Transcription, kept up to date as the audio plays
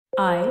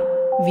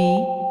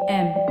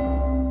IVM.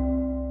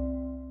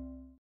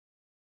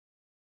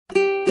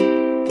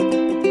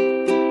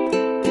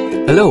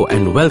 Hello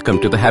and welcome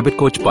to the Habit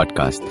Coach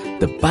Podcast,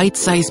 the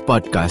bite-sized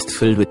podcast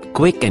filled with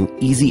quick and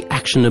easy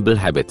actionable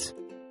habits.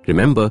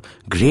 Remember,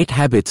 great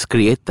habits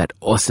create that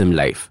awesome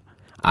life.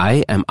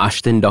 I am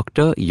Ashton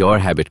Doctor, your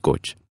habit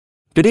coach.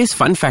 Today's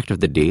fun fact of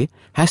the day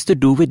has to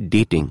do with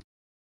dating.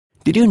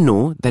 Did you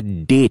know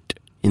that date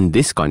in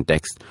this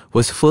context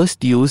was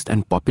first used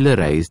and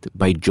popularized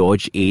by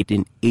George VIII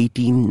in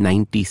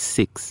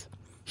 1896?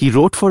 He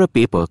wrote for a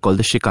paper called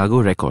the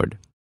Chicago Record.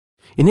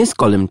 In his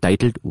column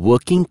titled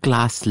Working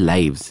Class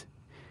Lives,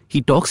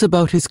 he talks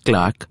about his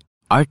clerk,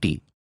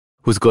 Artie,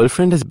 whose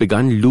girlfriend has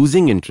begun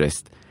losing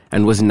interest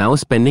and was now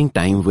spending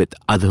time with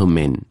other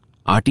men.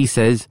 Artie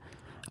says,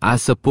 "I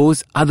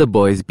suppose other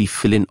boys be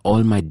filling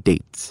all my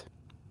dates."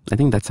 I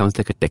think that sounds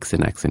like a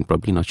Texan accent,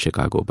 probably not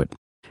Chicago, but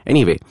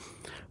anyway.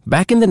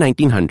 Back in the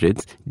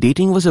 1900s,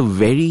 dating was a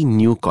very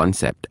new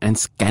concept and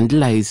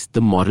scandalized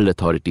the moral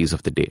authorities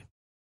of the day.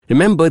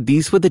 Remember,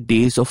 these were the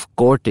days of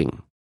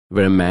courting,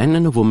 where a man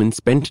and a woman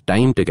spent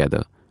time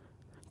together.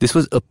 This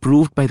was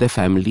approved by their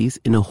families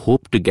in a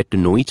hope to get to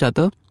know each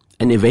other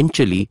and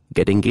eventually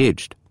get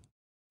engaged.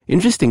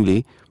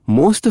 Interestingly,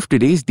 most of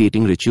today's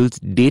dating rituals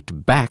date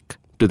back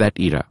to that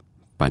era,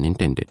 pun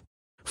intended.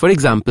 For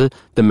example,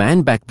 the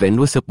man back then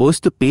was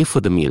supposed to pay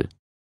for the meal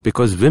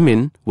because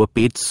women were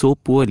paid so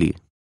poorly.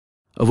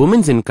 A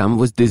woman's income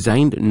was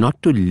designed not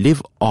to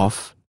live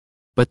off,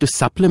 but to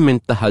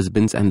supplement the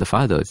husbands and the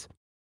fathers.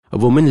 A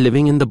woman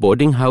living in the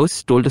boarding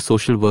house told a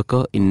social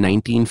worker in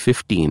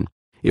 1915,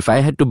 "If I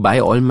had to buy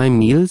all my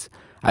meals,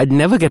 I'd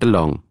never get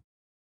along."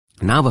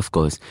 Now, of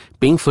course,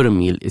 paying for a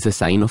meal is a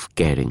sign of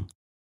caring.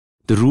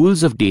 The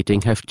rules of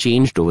dating have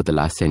changed over the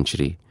last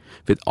century,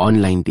 with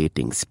online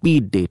dating,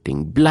 speed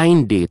dating,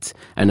 blind dates,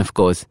 and of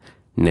course,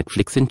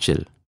 Netflix and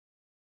chill.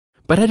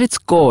 But at its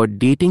core,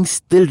 dating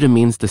still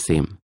remains the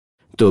same.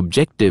 The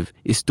objective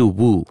is to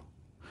woo,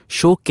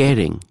 show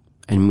caring,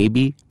 and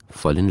maybe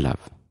fall in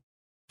love.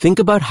 Think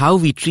about how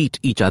we treat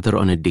each other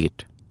on a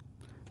date.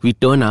 We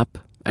turn up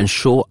and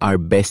show our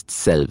best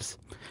selves.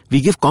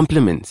 We give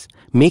compliments,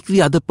 make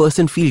the other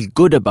person feel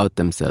good about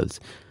themselves.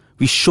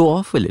 We show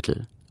off a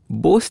little,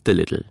 boast a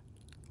little.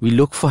 We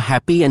look for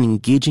happy and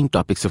engaging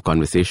topics of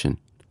conversation.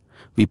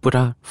 We put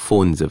our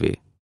phones away.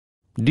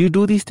 Do you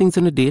do these things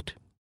on a date?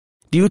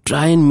 Do you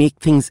try and make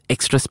things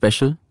extra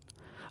special?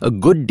 A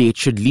good date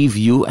should leave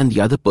you and the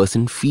other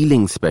person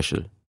feeling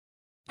special.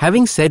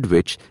 Having said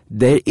which,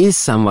 there is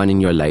someone in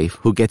your life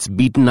who gets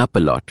beaten up a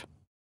lot,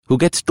 who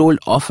gets told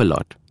off a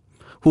lot,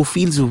 who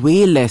feels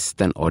way less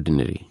than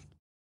ordinary.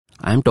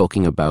 I'm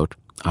talking about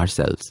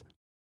ourselves.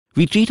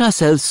 We treat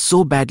ourselves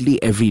so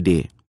badly every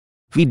day.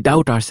 We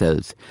doubt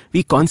ourselves.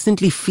 We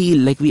constantly feel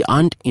like we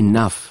aren't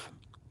enough.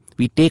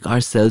 We take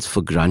ourselves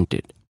for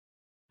granted.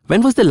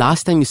 When was the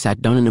last time you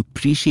sat down and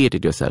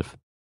appreciated yourself?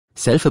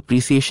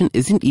 Self-appreciation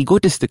isn't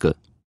egotistical.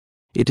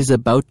 It is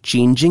about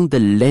changing the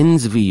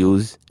lens we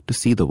use to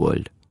see the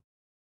world.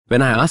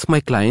 When I ask my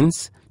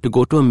clients to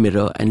go to a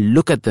mirror and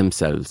look at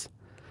themselves,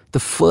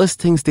 the first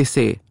things they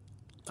say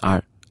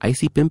are, "I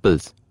see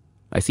pimples,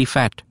 I see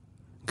fat,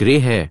 grey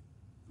hair,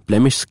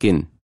 blemished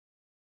skin."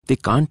 They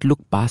can't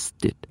look past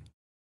it.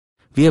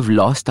 We have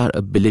lost our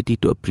ability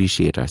to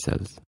appreciate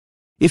ourselves.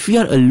 If we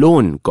are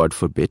alone, God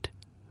forbid,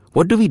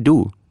 what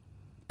do?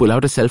 Pull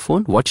out a cell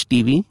phone, watch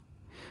TV?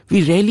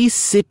 We rarely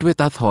sit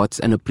with our thoughts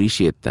and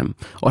appreciate them,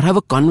 or have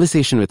a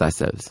conversation with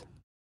ourselves.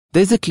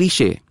 There's a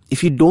cliche,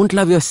 if you don't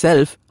love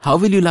yourself, how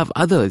will you love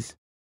others?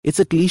 It's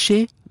a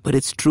cliche, but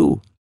it's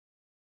true.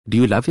 Do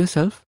you love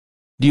yourself?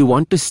 Do you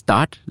want to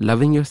start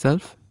loving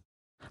yourself?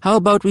 How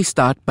about we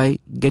start by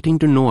getting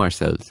to know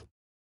ourselves?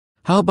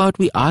 How about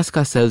we ask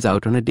ourselves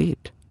out on a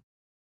date?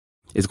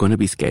 It's going to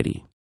be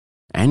scary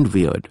and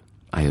weird,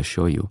 I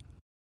assure you.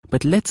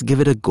 But let's give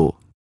it a go.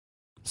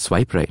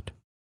 Swipe right.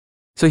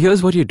 So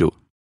here's what you do.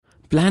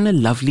 Plan a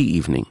lovely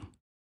evening.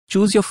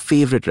 Choose your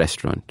favorite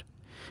restaurant.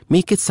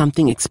 Make it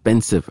something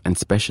expensive and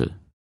special.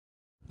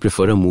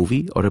 Prefer a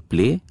movie or a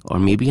play or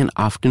maybe an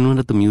afternoon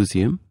at the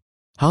museum?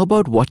 How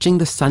about watching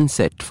the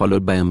sunset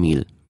followed by a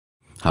meal?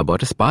 How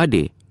about a spa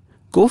day?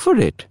 Go for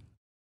it.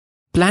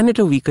 Plan it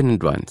a week in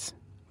advance.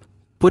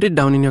 Put it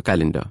down in your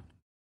calendar.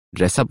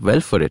 Dress up well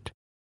for it.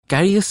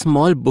 Carry a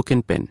small book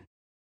and pen.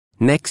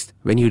 Next,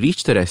 when you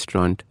reach the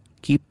restaurant,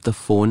 keep the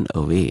phone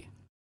away.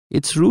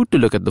 It's rude to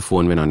look at the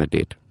phone when on a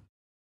date.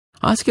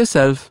 Ask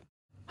yourself,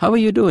 how are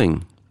you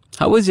doing?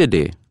 How was your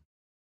day?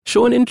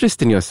 Show an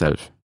interest in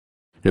yourself.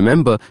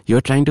 Remember, you're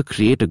trying to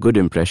create a good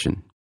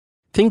impression.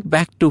 Think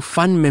back to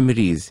fun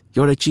memories,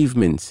 your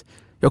achievements,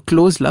 your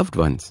close loved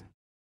ones.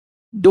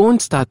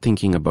 Don't start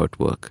thinking about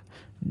work.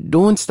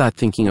 Don't start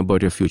thinking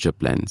about your future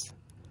plans.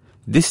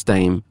 This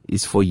time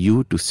is for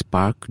you to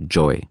spark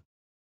joy.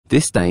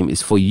 This time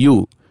is for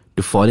you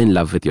to fall in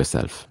love with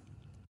yourself.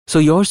 So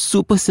your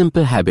super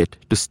simple habit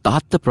to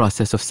start the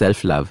process of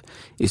self-love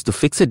is to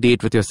fix a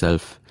date with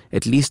yourself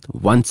at least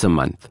once a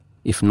month,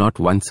 if not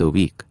once a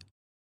week.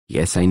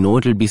 Yes, I know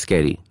it'll be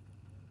scary,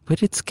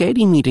 But it's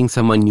scary meeting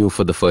someone new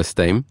for the first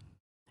time.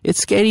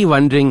 It's scary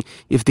wondering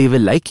if they will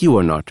like you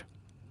or not,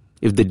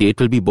 if the date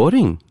will be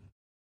boring.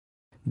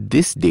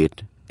 This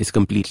date is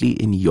completely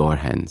in your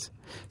hands.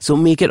 So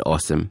make it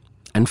awesome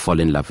and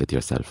fall in love with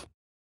yourself.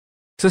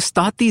 So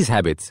start these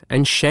habits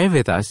and share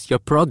with us your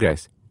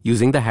progress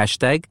using the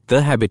hashtag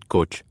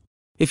 #TheHabitCoach.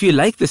 If you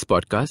like this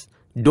podcast,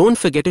 don't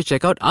forget to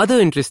check out other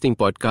interesting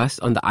podcasts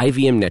on the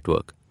IVM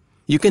network.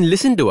 You can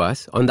listen to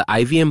us on the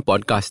IVM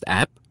Podcast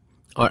app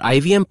or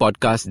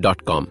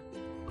ivmpodcast.com.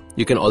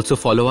 You can also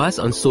follow us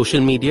on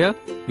social media.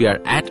 We are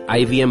at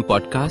IVM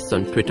Podcasts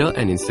on Twitter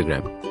and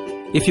Instagram.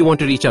 If you want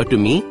to reach out to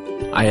me,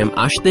 I am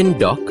Ashdin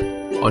Doc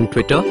on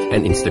Twitter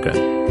and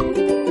Instagram.